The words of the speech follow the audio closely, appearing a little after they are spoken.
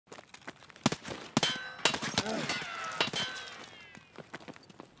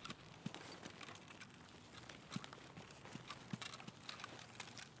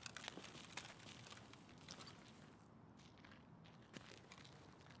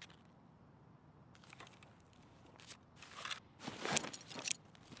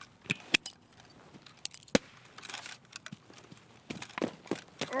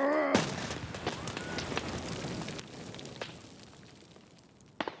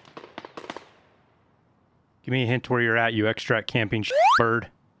Give me a hint where you're at, you extract camping bird.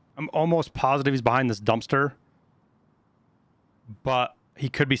 I'm almost positive he's behind this dumpster. But he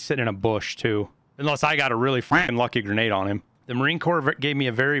could be sitting in a bush, too. Unless I got a really fucking lucky grenade on him. The Marine Corps gave me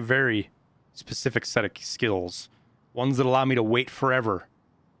a very, very specific set of skills. Ones that allow me to wait forever.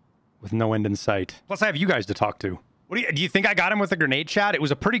 With no end in sight. Plus, I have you guys to talk to. What do you think I got him with a grenade, Chad? It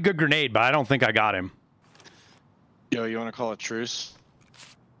was a pretty good grenade, but I don't think I got him. Yo, you want to call a truce?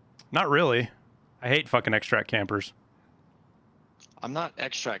 Not really. I hate fucking extract campers. I'm not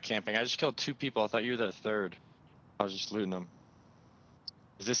extract camping. I just killed 2 people. I thought you were the third. I was just looting them.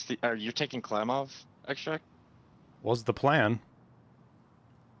 Is this the... Are you taking Klamov extract? Was the plan.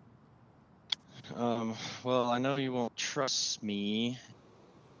 Well, I know you won't trust me.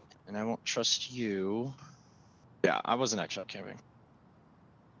 And I won't trust you. Yeah, I wasn't extract camping.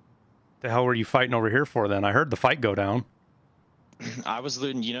 The hell were you fighting over here for then? I heard the fight go down. I was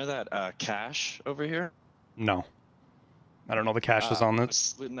looting, you know that cache over here? No. I don't know the cache is on this. I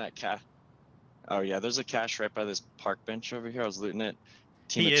was looting that cache. Oh yeah, there's a cache right by this park bench over here. I was looting it.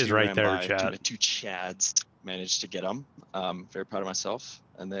 He is right there, Chad. 2 Chads managed to get him. Very proud of myself.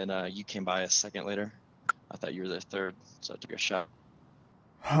 And then you came by a second later. I thought you were the third, so I took a shot.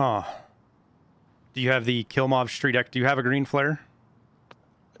 Huh. Do you have the Kill Mob Street X? Do you have a green flare?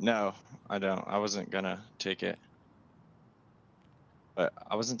 No, I don't. I wasn't gonna take it. But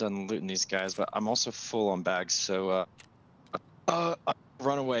I wasn't done looting these guys, but I'm also full on bags, so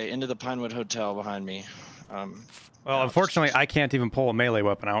run away into the Pinewood Hotel behind me. Well, unfortunately, I can't even pull a melee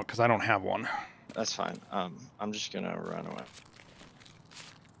weapon out because I don't have one. That's fine. I'm just gonna run away.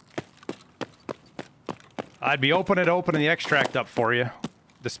 I'd be opening the extract up for you.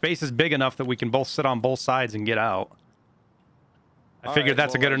 The space is big enough that we can both sit on both sides and get out. I figured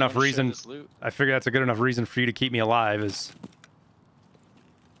that's a good enough reason. I figured that's a good enough reason for you to keep me alive. Is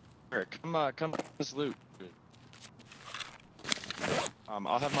come this loot.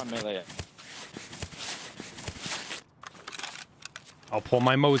 I'll have my melee. I'll pull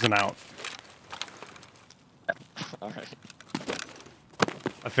my Mosin out. All right.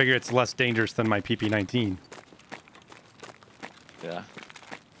 I figure it's less dangerous than my PP-19. Yeah.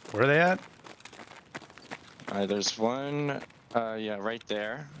 Where are they at? There's one, yeah, right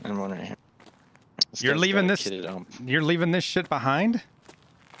there, and one right here. You're leaving this. You're leaving this shit behind?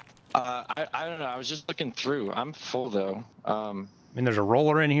 I don't know. I was just looking through. I'm full though. I mean, there's a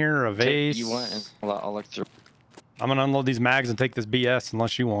roller in here, a vase. You want? And I'll look through. I'm gonna unload these mags and take this BS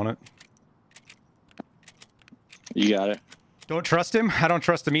unless you want it. You got it. Don't trust him. I don't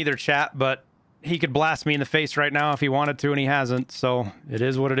trust him either, chat. But he could blast me in the face right now if he wanted to, and he hasn't. So it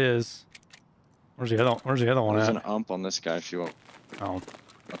is what it is. Where's the other one There's at? an ump on this guy if you want. Oh.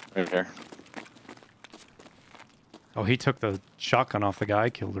 Right there. Oh, he took the shotgun off the guy I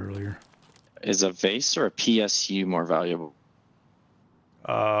killed earlier. Is a vase or a PSU more valuable?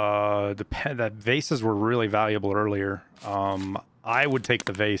 The vases were really valuable earlier. I would take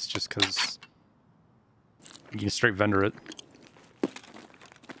the vase just because you can straight vendor it.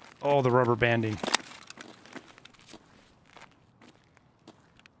 Oh, the rubber banding.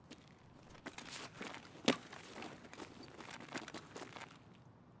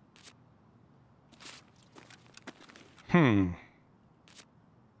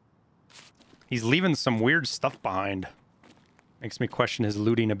 He's leaving some weird stuff behind. Makes me question his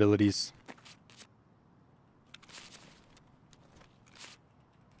looting abilities.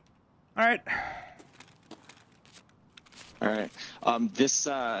 All right. All right.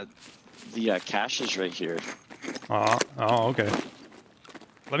 The cache is right here. Oh, okay.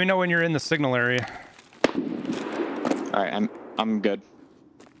 Let me know when you're in the signal area. All right, I'm good.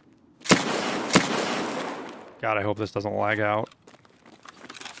 God, I hope this doesn't lag out.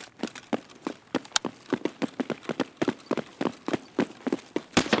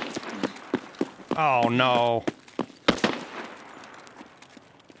 Oh no.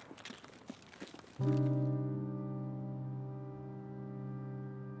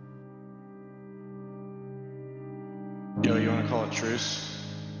 Yo, you want to call a truce?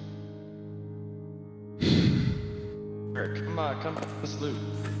 Come on, let's loot.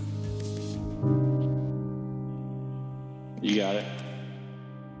 You got it.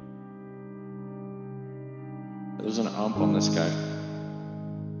 There's an ump on this guy.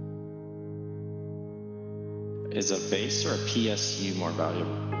 Is a base or a PSU more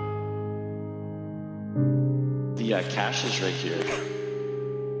valuable? The cache is right here.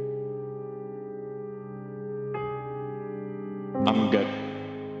 I'm good.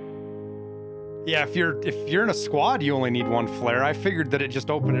 Yeah, if you're in a squad, you only need one flare. I figured that it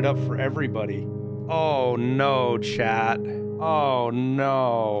just opened it up for everybody. Oh no, chat. Oh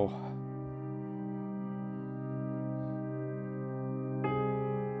no.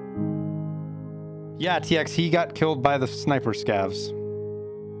 Yeah, TX, he got killed by the sniper scavs.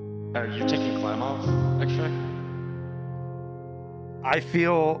 Are you taking climb off, Extract? I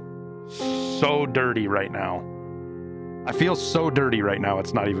feel so dirty right now. I feel so dirty right now,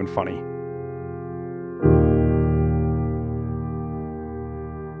 it's not even funny.